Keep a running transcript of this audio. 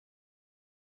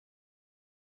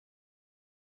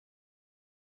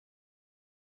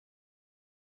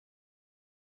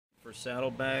For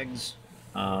saddlebags,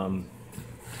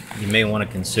 you may want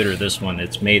to consider this one.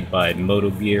 It's made by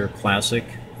Motogear Classic.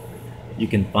 You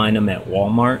can find them at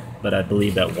Walmart, but I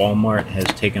believe that Walmart has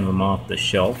taken them off the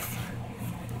shelf.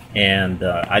 And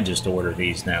I just order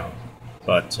these now.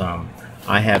 But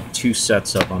I have two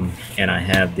sets of them, and I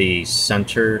have the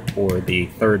center or the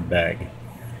third bag.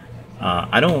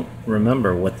 I don't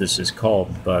remember what this is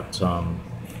called, but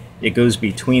it goes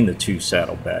between the two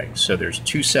saddlebags. So there's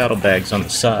two saddlebags on the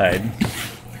side,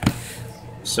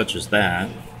 such as that.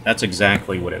 That's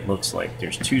exactly what it looks like.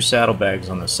 There's two saddlebags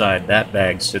on the side. That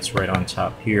bag sits right on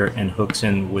top here and hooks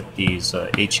in with these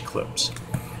H-clips.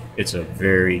 It's a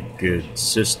very good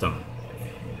system.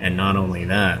 And not only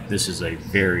that, this is a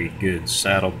very good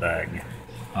saddlebag.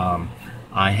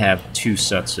 I have two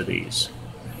sets of these.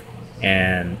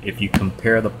 And if you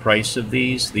compare the price of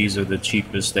these are the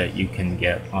cheapest that you can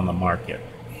get on the market.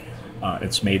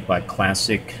 It's made by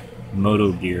Classic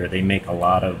Motogear. They make a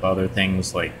lot of other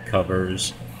things like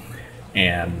covers,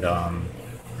 and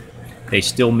they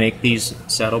still make these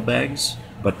saddlebags,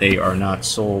 but they are not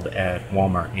sold at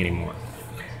Walmart anymore.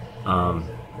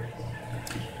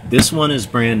 This one is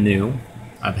brand new.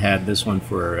 I've had this one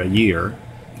for a year,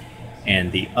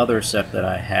 and the other set that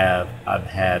I have, I've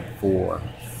had for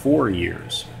 4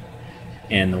 years,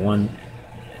 and the one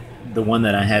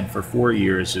that I had for 4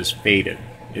 years is faded.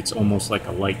 It's almost like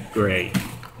a light gray.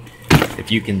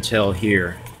 If you can tell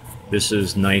here, this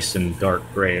is nice and dark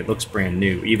gray. It looks brand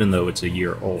new, even though it's a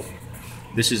year old.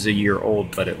 This is a year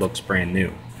old, but it looks brand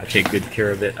new. I take good care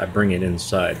of it. I bring it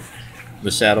inside. The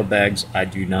saddlebags I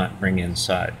do not bring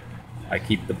inside. I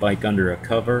keep the bike under a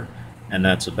cover, and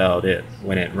that's about it.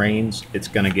 When it rains, it's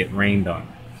gonna get rained on.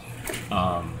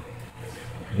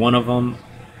 One of them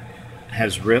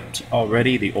has ripped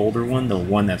already. The older one, the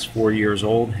one that's 4 years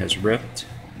old, has ripped.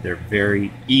 They're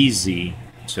very easy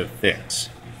to fix.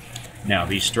 Now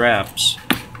these straps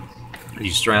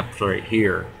right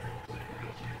here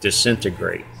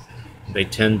disintegrate. They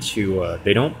tend to,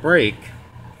 they don't break,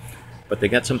 but they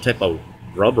got some type of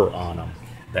rubber on them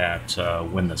that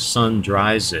when the sun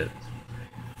dries it,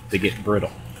 they get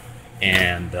brittle.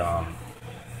 And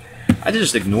I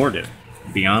just ignored it,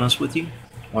 to be honest with you.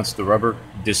 Once the rubber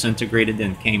disintegrated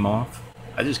and came off,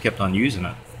 I just kept on using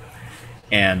it.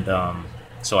 And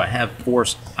so I have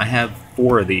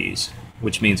four of these,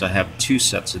 which means I have two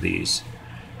sets of these.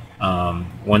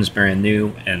 One's brand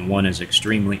new and one is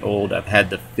extremely old. I've had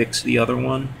to fix the other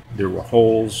one. There were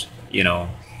holes,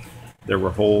 there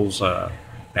were holes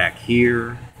back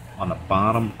here on the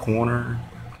bottom corner,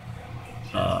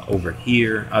 over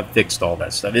here. I've fixed all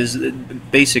that stuff.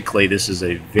 Basically, this is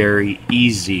a very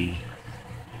easy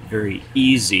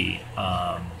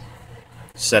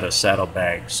set of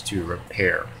saddlebags to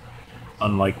repair.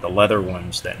 Unlike the leather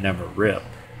ones that never rip,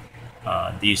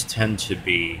 these tend to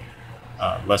be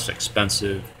less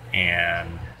expensive.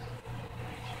 And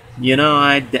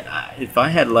if I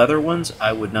had leather ones,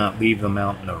 I would not leave them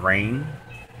out in the rain,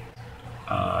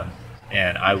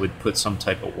 and I would put some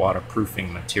type of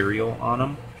waterproofing material on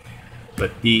them.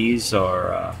 But these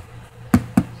are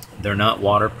they're not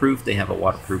waterproof. They have a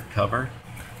waterproof cover.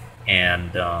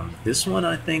 And this one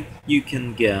I think you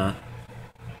can get,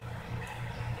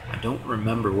 I don't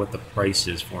remember what the price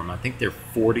is for them. I think they're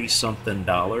 $40-something.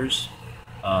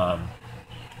 I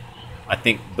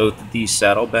think both of these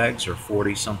saddlebags are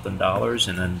 $40-something,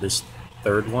 and then this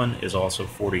third one is also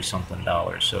 $40-something.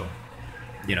 So,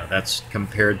 that's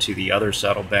compared to the other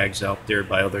saddlebags out there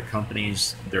by other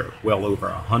companies, they're well over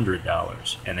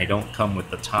 $100, and they don't come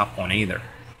with the top one either.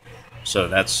 So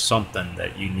that's something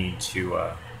that you need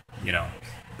to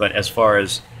but as far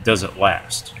as does it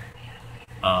last,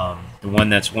 the one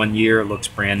that's 1 year looks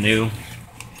brand new.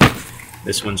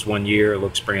 This one's 1 year,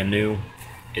 looks brand new.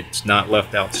 It's not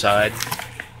left outside.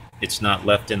 It's not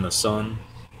left in the sun.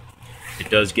 It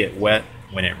does get wet.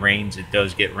 When it rains, it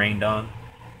does get rained on.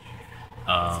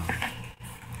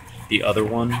 The other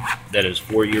one that is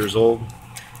 4 years old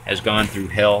has gone through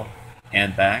hell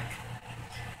and back.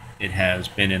 It has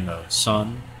been in the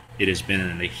sun. It has been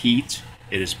in the heat.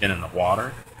 It has been in the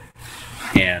water,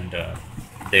 and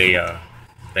they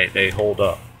hold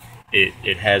up.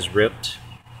 It has ripped,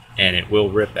 and it will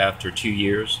rip after 2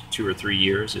 years, 2 or 3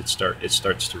 years. It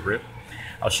starts to rip.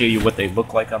 I'll show you what they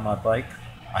look like on my bike.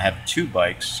 I have two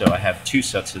bikes, so I have two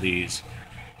sets of these.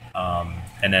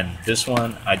 And then this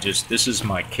one, this is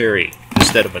my carry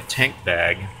instead of a tank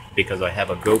bag, because I have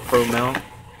a GoPro mount.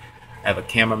 I have a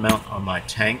camera mount on my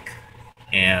tank.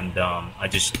 And I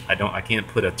can't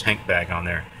put a tank bag on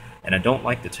there, and I don't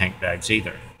like the tank bags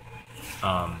either.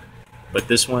 But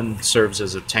this one serves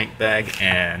as a tank bag,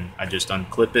 and I just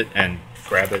unclip it and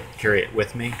grab it, carry it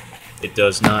with me. It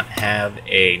does not have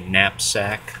a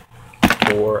knapsack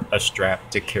or a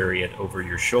strap to carry it over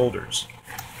your shoulders.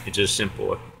 It's just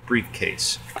simple a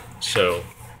briefcase. So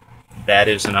that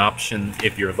is an option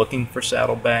if you're looking for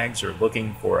saddlebags or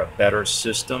looking for a better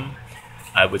system.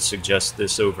 I would suggest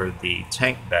this over the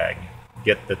tank bag.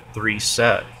 Get the 3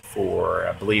 set for,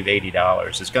 I believe,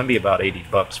 $80. It's going to be about 80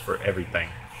 bucks for everything.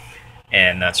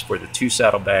 And that's for the 2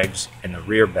 saddlebags and the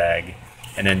rear bag.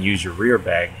 And then use your rear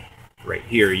bag right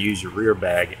here. Use your rear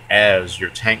bag as your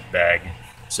tank bag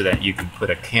so that you can put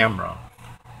a camera.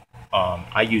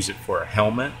 I use it for a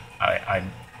helmet. I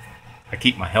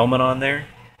keep my helmet on there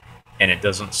and it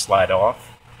doesn't slide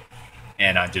off.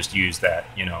 And I just use that,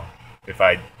 you know,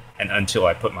 until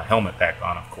I put my helmet back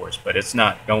on, of course. But it's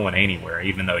not going anywhere.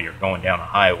 Even though you're going down a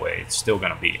highway, it's still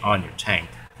going to be on your tank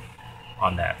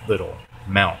on that little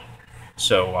mount.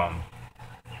 So,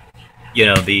 you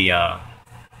know, the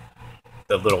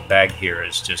little bag here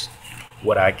is just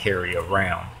what I carry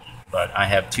around. But I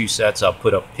have 2 sets. I'll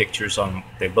put up pictures on.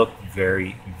 They look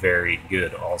very, very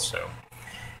good also.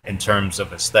 In terms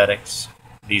of aesthetics,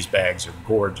 these bags are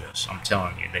gorgeous. I'm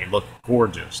telling you, they look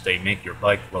gorgeous. They make your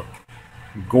bike look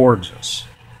gorgeous.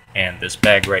 And this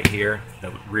bag right here,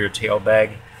 the rear tail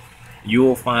bag, you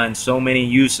will find so many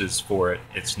uses for it.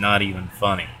 It's not even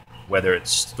funny. Whether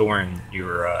it's storing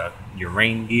your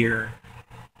rain gear,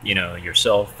 you know, your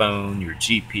cell phone, your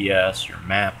GPS, your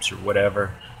maps, or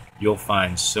whatever, you'll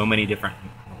find so many different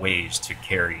ways to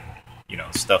carry, you know,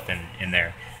 stuff in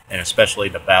there. And especially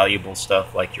the valuable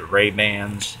stuff like your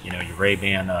Ray-Bans, you know, your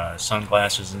Ray-Ban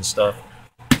sunglasses and stuff.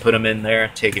 Put them in there,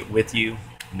 take it with you,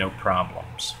 no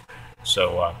problems.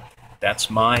 So that's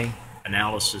my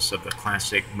analysis of the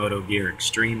classic Motogear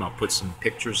Extreme. I'll put some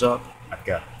pictures up. I've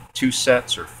got 2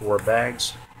 sets or 4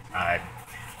 bags. I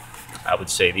would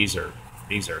say these are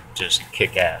just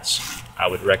kick-ass. I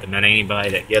would recommend anybody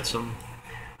that gets them.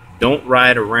 Don't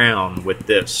ride around with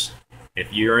this.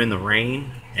 If you're in the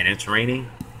rain and it's raining,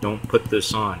 don't put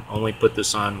this on. Only put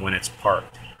this on when it's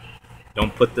parked.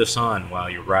 Don't put this on while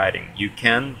you're riding. You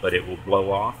can, but it will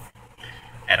blow off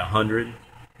at 100.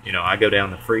 You know, I go down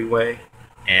the freeway,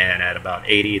 and at about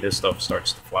 80, this stuff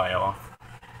starts to fly off.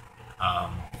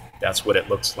 That's what it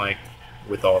looks like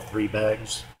with all 3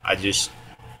 bags. I just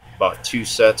bought 2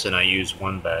 sets, and I use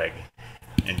 1 bag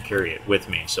and carry it with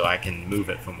me so I can move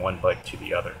it from one bike to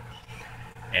the other.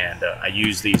 And I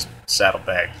use these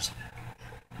saddlebags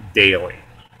daily,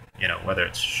 you know, whether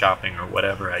it's shopping or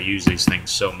whatever. I use these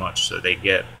things so much, so they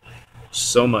get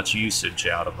so much usage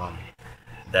out of them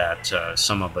that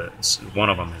one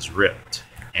of them is ripped,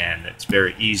 and it's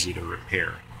very easy to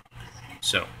repair.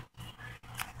 So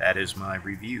that is my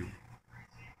review.